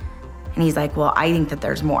 And he's like, well, I think that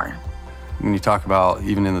there's more. When you talk about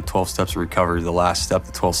even in the 12 steps of recovery, the last step,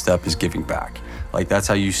 the 12th step is giving back. Like that's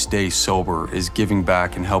how you stay sober, is giving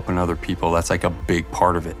back and helping other people. That's like a big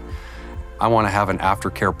part of it. I want to have an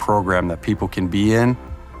aftercare program that people can be in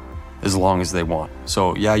as long as they want.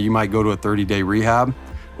 So yeah, you might go to a 30-day rehab.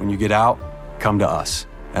 When you get out, come to us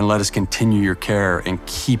and let us continue your care and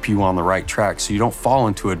keep you on the right track so you don't fall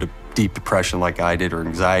into a deep depression like I did or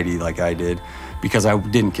anxiety like I did because I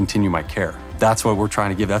didn't continue my care. That's what we're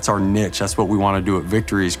trying to give. That's our niche. That's what we want to do at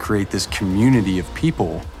Victory, is create this community of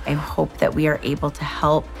people. I hope that we are able to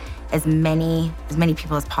help as many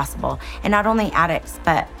people as possible. And not only addicts,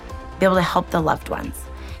 but be able to help the loved ones.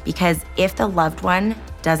 Because if the loved one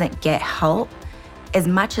doesn't get help, as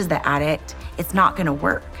much as the addict, it's not gonna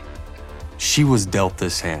work. She was dealt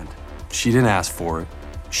this hand. She didn't ask for it.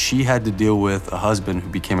 She had to deal with a husband who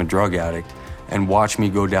became a drug addict and watch me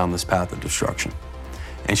go down this path of destruction.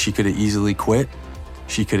 And she could have easily quit.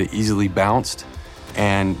 She could have easily bounced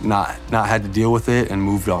and not had to deal with it and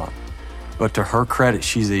moved on. But to her credit,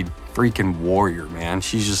 she's a freaking warrior, man.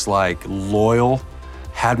 She's just like loyal,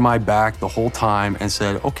 had my back the whole time and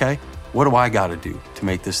said, okay, what do I gotta do to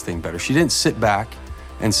make this thing better? She didn't sit back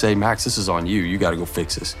and say, Max, this is on you. You gotta go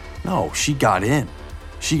fix this. No, she got in.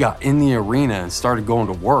 She got in the arena and started going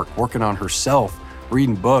to work, working on herself,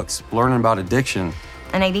 reading books, learning about addiction.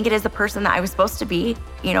 And I think it is the person that I was supposed to be,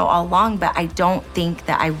 all along, but I don't think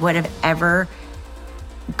that I would have ever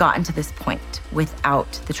gotten to this point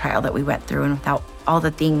without the trial that we went through and without all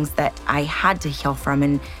the things that I had to heal from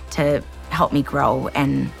and to help me grow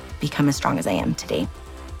and become as strong as I am today.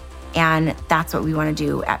 And that's what we want to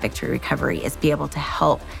do at Victory Recovery, is be able to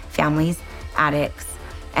help families, addicts,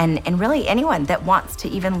 and really anyone that wants to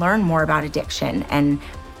even learn more about addiction. And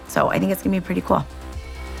so I think it's gonna be pretty cool.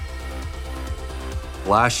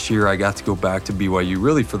 Last year, I got to go back to BYU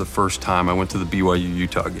really for the first time. I went to the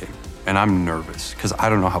BYU-Utah game, and I'm nervous because I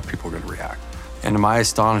don't know how people are gonna react. And to my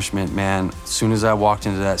astonishment, man, as soon as I walked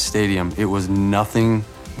into that stadium, it was nothing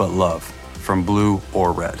but love from blue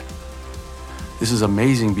or red. This is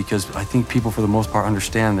amazing because I think people for the most part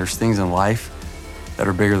understand there's things in life that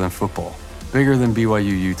are bigger than football, bigger than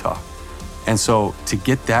BYU-Utah. And so to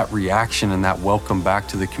get that reaction and that welcome back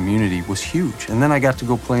to the community was huge. And then I got to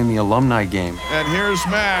go play in the alumni game. And here's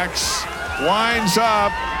Max, winds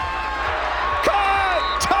up,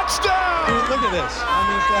 caught, touchdown! Look at this. I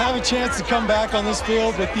mean, to have a chance to come back on this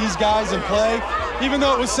field with these guys and play, even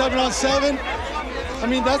though it was 7-on-7, I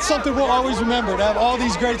mean, that's something we'll always remember, to have all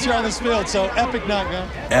these greats here on this field. So epic night, man.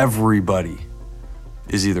 Everybody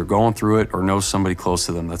is either going through it or knows somebody close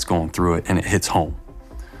to them that's going through it, and it hits home.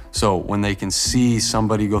 So when they can see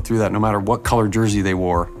somebody go through that, no matter what color jersey they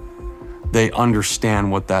wore, they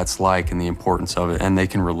understand what that's like and the importance of it, and they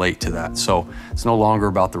can relate to that. So it's no longer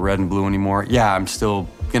about the red and blue anymore. Yeah, I'm still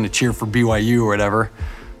gonna cheer for BYU or whatever,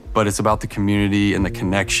 but it's about the community and the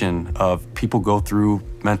connection of people go through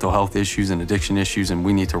mental health issues and addiction issues, and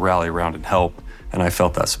we need to rally around and help, and I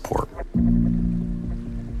felt that support.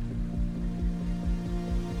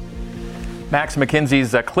 Max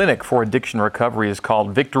McKenzie's clinic for addiction recovery is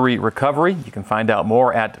called Victory Recovery. You can find out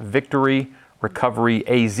more at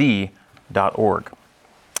victoryrecoveryaz.org.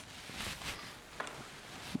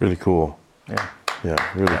 Really cool. Yeah. Yeah,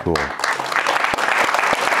 really cool.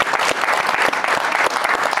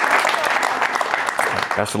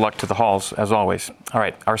 Best of luck to the Halls, as always. All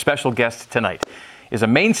right, our special guest tonight is a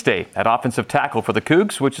mainstay at offensive tackle for the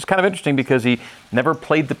Cougs, which is kind of interesting because he never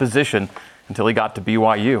played the position until he got to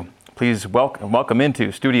BYU. Please welcome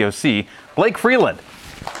into Studio C, Blake Freeland. Good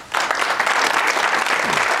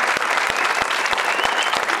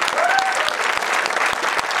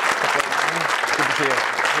to see you.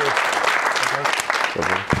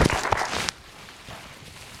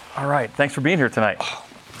 All right, thanks for being here tonight.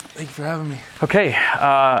 Thank you for having me. Okay,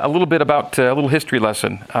 a little bit about a little history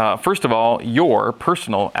lesson. First of all, your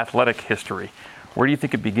personal athletic history. Where do you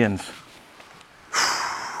think it begins?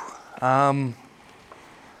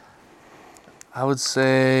 I would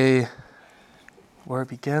say where it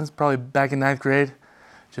begins, probably back in 9th grade,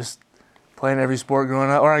 just playing every sport growing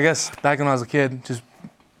up. Or I guess back when I was a kid, just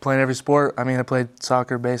playing every sport. I mean, I played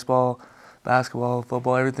soccer, baseball, basketball,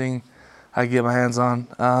 football, everything I could get my hands on.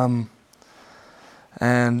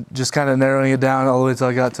 And just kind of narrowing it down all the way until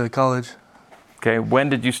I got to college. Okay, when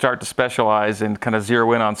did you start to specialize and kind of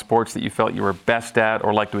zero in on sports that you felt you were best at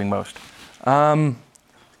or liked doing most?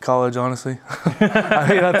 College, honestly. I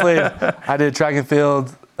mean, I did track and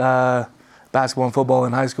field, basketball and football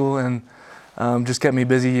in high school, and just kept me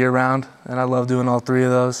busy year round, and I love doing all three of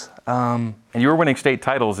those. And you were winning state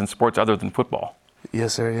titles in sports other than football.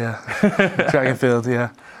 Yes, sir, yeah. Track and field, yeah.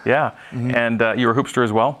 Yeah, and you were a hoopster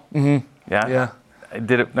as well? Mm-hmm. Yeah? Yeah.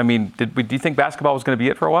 Do you think basketball was going to be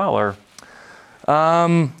it for a while, or?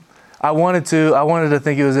 I wanted to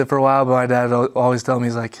think it was it for a while, but my dad always tell me,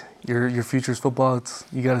 he's like, your future's football.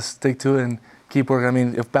 You got to stick to it and keep working. I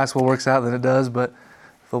mean, if basketball works out, then it does, but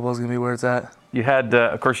football's going to be where it's at. You had,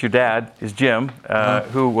 of course, your dad is Jim,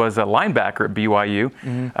 who was a linebacker at BYU.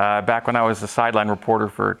 Back when I was a sideline reporter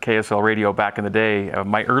for KSL Radio back in the day,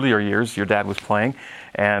 my earlier years, your dad was playing,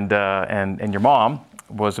 and your mom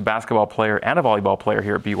was a basketball player and a volleyball player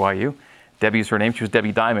here at BYU. Debbie's her name. She was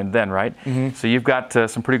Debbie Diamond then, right? Mm-hmm. So you've got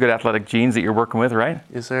some pretty good athletic genes that you're working with, right?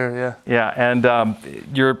 Yes, sir, yeah. Yeah, and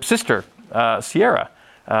your sister, Sierra,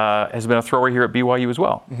 has been a thrower here at BYU as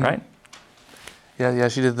well, right? Yeah,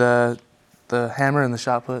 she did the hammer and the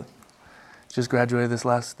shot put. Just graduated this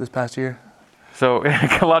past year. So,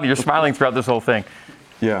 Kalani, you're smiling throughout this whole thing.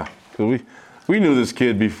 Yeah, because we knew this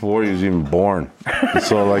kid before he was even born.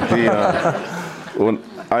 So, like, when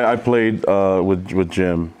I played with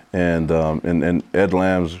Jim, and Ed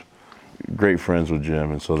Lamb's great friends with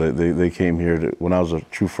Jim, and so they came here when I was a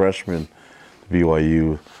true freshman at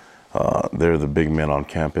BYU. They're the big men on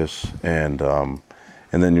campus, and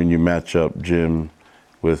then when you match up Jim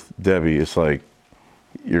with Debbie, it's like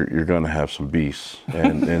you're going to have some beasts,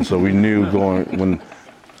 and so we knew going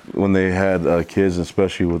when they had kids,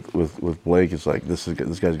 especially with Blake, it's like this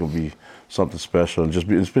guy's going to be something special, and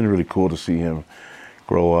it's been really cool to see him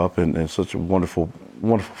grow up and such a wonderful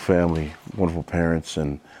family, wonderful parents,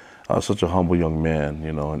 and such a humble young man,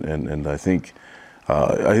 you know, and I think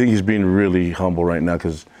he's being really humble right now,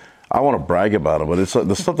 because I want to brag about him, but it's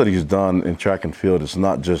the stuff that he's done in track and field. It's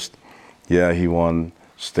not just, he won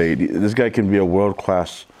state. This guy can be a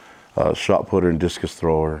world-class shot putter and discus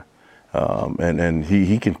thrower, and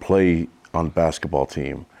he can play on the basketball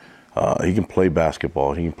team. He can play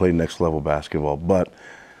basketball. He can play next-level basketball, but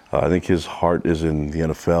I think his heart is in the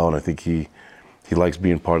NFL, and I think he likes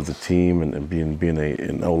being part of the team and being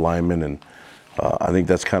an O-lineman, and I think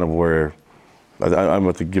that's kind of where I'm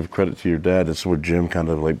going to give credit to your dad. It's where Jim kind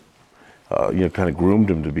of kind of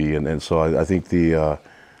groomed him to be, and so I think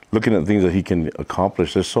looking at things that he can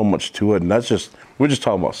accomplish, there's so much to it, and we're just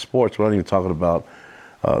talking about sports. We're not even talking about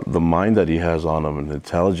the mind that he has on him and the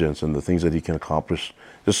intelligence and the things that he can accomplish.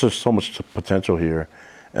 There's just so much potential here.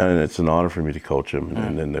 And it's an honor for me to coach him,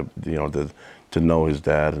 and to know his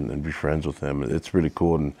dad and be friends with him. It's really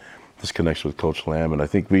cool, and this connection with Coach Lamb. And I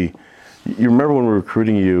think you remember when we were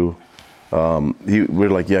recruiting you, we're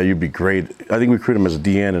like, you'd be great. I think we recruited him as a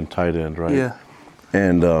DN and tight end, right? Yeah.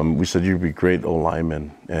 And we said, you'd be great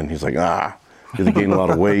O-lineman. And he's like, because he gained a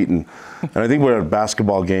lot of weight. And I think we're at a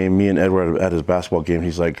basketball game. Me and Ed were at his basketball game.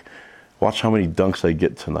 He's like, watch how many dunks I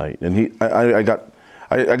get tonight. And I got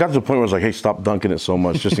to the point where I was like, hey, stop dunking it so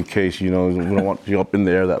much, just in case, we don't want you up in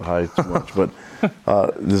the air that high too much. But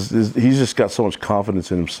he's just got so much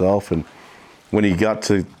confidence in himself. And when he got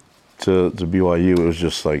to BYU, it was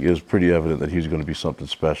just like, it was pretty evident that he was going to be something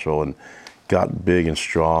special, and got big and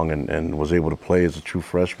strong, and was able to play as a true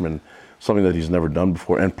freshman, something that he's never done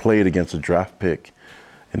before, and played against a draft pick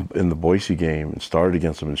in the Boise game, and started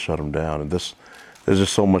against him and shut him down. And there's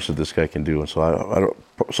just so much that this guy can do, and so I don't.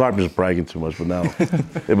 Sorry, I'm just bragging too much, but now,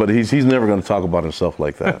 but he's never going to talk about himself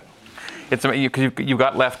like that. It's because you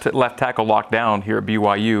got left tackle locked down here at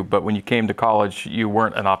BYU, but when you came to college, you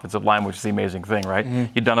weren't an offensive lineman, which is the amazing thing, right?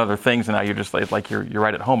 Mm-hmm. You've done other things, and now you're just like you're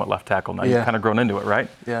right at home at left tackle now. You've kind of grown into it, right?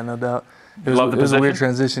 Yeah, no doubt. It was a weird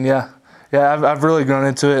transition. Yeah, I've really grown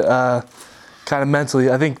into it, kind of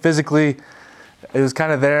mentally. I think physically, it was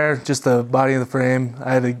kind of there, just the body and the frame.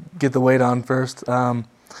 I had to get the weight on first,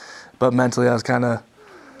 but mentally, I was kind of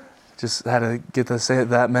just had to get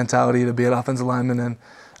that mentality to be an offensive lineman. And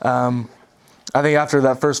I think after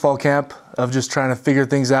that first fall camp of just trying to figure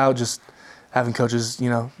things out, just having coaches,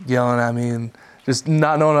 yelling at me and just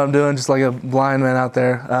not knowing what I'm doing, just like a blind man out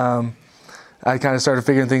there, I kind of started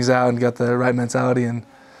figuring things out and got the right mentality. And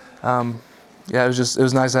it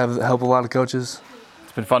was nice to have the help of a lot of coaches.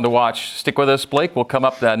 It's been fun to watch. Stick with us. Blake will come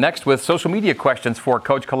up next with social media questions for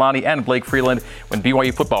Coach Kalani and Blake Freeland when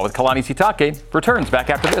BYU Football with Kalani Sitake returns back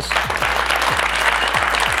after this.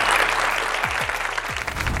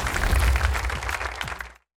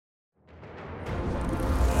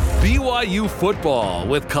 BYU Football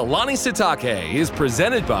with Kalani Sitake is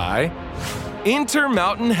presented by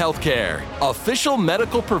Intermountain Healthcare, official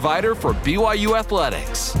medical provider for BYU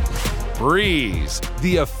Athletics. Breeze,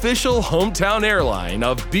 the official hometown airline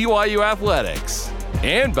of BYU Athletics.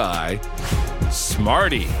 And by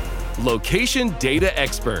Smarty, location data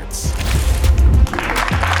experts.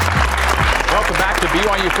 Welcome back to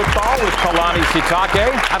BYU Football with Kalani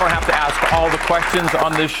Sitake. I don't have to ask all the questions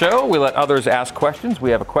on this show. We let others ask questions.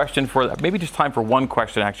 We have a question for, maybe just time for one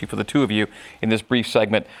question actually for the two of you in this brief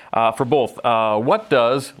segment. For both, what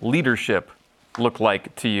does leadership look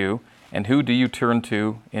like to you, and who do you turn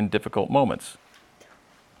to in difficult moments?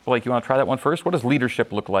 Blake, you want to try that one first? What does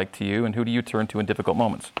leadership look like to you, and who do you turn to in difficult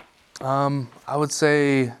moments? I would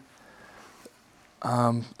say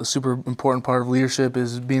a super important part of leadership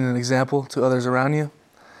is being an example to others around you,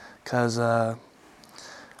 because I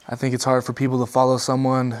think it's hard for people to follow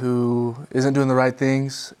someone who isn't doing the right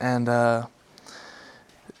things, and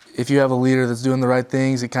if you have a leader that's doing the right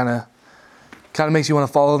things, it kind of makes you want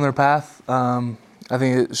to follow in their path. I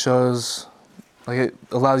think it shows, like, it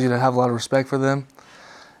allows you to have a lot of respect for them,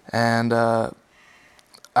 and I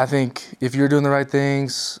think if you're doing the right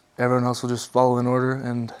things, everyone else will just follow in order.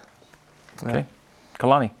 And okay.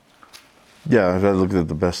 Kalani. Yeah, I looked at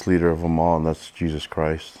the best leader of them all, and that's Jesus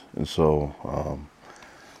Christ. And so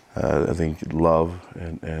I think love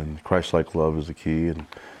and Christ-like love is the key, and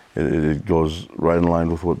it goes right in line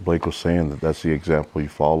with what Blake was saying, that's the example you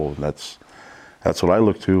follow, and that's what I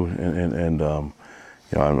look to, and you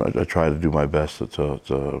know, I try to do my best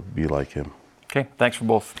to be like him. Okay, thanks for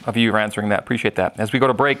both of you for answering that. Appreciate that. As we go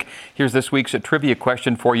to break, here's this week's trivia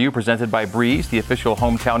question for you, presented by Breeze, the official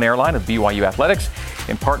hometown airline of BYU Athletics,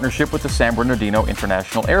 in partnership with the San Bernardino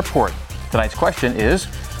International Airport. Tonight's question is,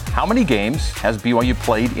 how many games has BYU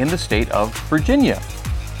played in the state of Virginia?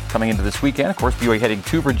 Coming into this weekend, of course, BYU heading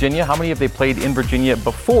to Virginia. How many have they played in Virginia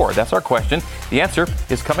before? That's our question. The answer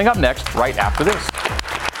is coming up next, right after this.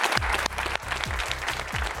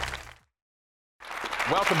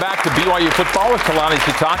 Welcome back to BYU Football with Kalani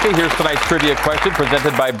Sitake. Here's tonight's trivia question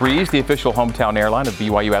presented by Breeze, the official hometown airline of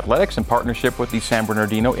BYU Athletics, in partnership with the San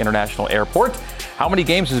Bernardino International Airport. How many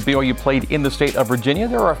games has BYU played in the state of Virginia?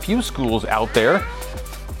 There are a few schools out there,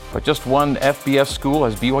 but just one FBS school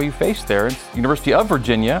has BYU faced there. It's University of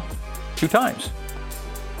Virginia 2 times.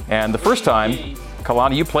 And the first time,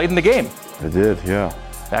 Kalani, you played in the game. I did, yeah.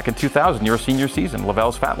 Back in 2000, your senior season,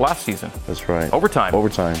 Lavelle's last season. That's right. Overtime.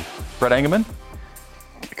 Brett Engelman?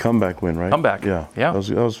 Comeback win, right? Comeback. Yeah. Yeah.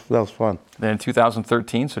 That was fun. Then in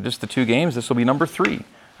 2013, so just the 2 games, this will be number 3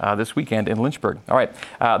 this weekend in Lynchburg. All right.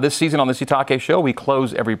 This season on the Sitake Show, we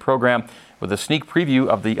close every program with a sneak preview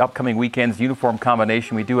of the upcoming weekend's uniform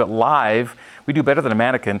combination. We do it live. We do better than a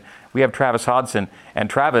mannequin. We have Travis Hodson, and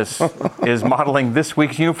Travis is modeling this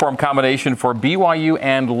week's uniform combination for BYU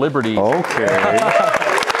and Liberty. Okay.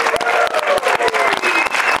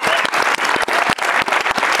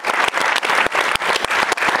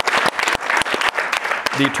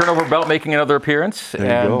 The turnover belt making another appearance,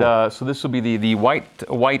 and so this will be the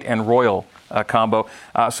white and royal combo.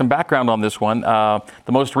 Some background on this one.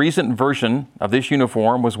 The most recent version of this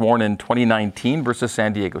uniform was worn in 2019 versus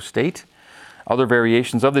San Diego State. Other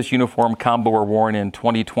variations of this uniform combo were worn in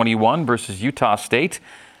 2021 versus Utah State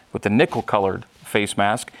with the nickel-colored face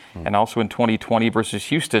mask, and also in 2020 versus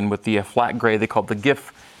Houston with the flat gray, they call it the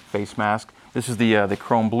GIF face mask. This is the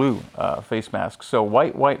chrome blue face mask. So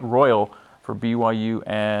white, royal for BYU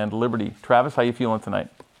and Liberty. Travis, how you feeling tonight?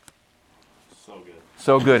 So good.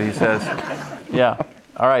 So good, he says. Yeah.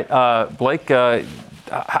 All right, Blake.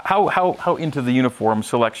 How into the uniform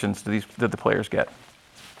selections did the players get?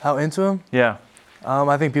 How into them? Yeah.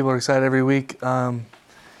 I think people are excited every week. There's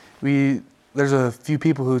a few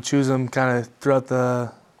people who choose them kind of throughout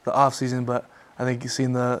the off season, but I think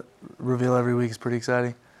seeing the reveal every week is pretty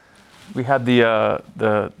exciting. We had the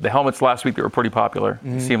helmets last week that were pretty popular.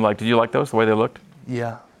 Mm-hmm. It seemed like, did you like those, the way they looked?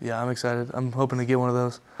 Yeah, I'm excited. I'm hoping to get one of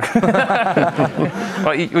those. Well,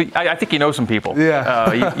 I think you know some people.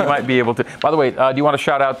 Yeah. You might be able to. By the way, do you want to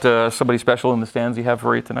shout out somebody special in the stands you have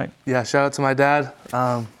for you tonight? Yeah, shout out to my dad.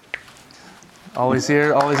 Always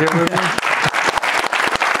here with me.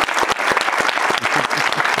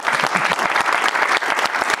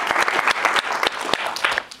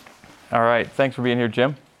 All right, thanks for being here,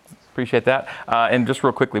 Jim. Appreciate that. And just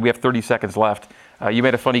real quickly, we have 30 seconds left. You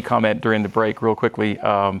made a funny comment during the break, real quickly.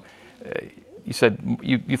 You said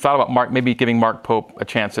you thought about maybe giving Mark Pope a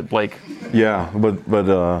chance at Blake. Yeah,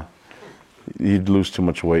 but he'd lose too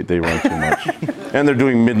much weight. They run too much, and they're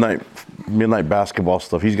doing midnight basketball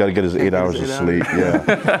stuff. He's got to get his 8 hours of sleep. Yeah,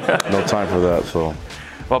 no time for that. So.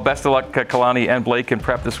 Well, best of luck, Kalani and Blake, in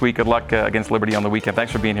prep this week. Good luck against Liberty on the weekend.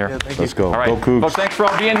 Thanks for being here. Yeah, Let's go. All right. Go Cougs. Folks, thanks for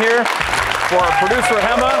all being here. For our producer,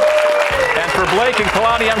 Hema, and for Blake and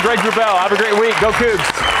Kalani, I'm Greg Wrubell. Have a great week. Go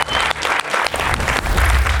Cougs.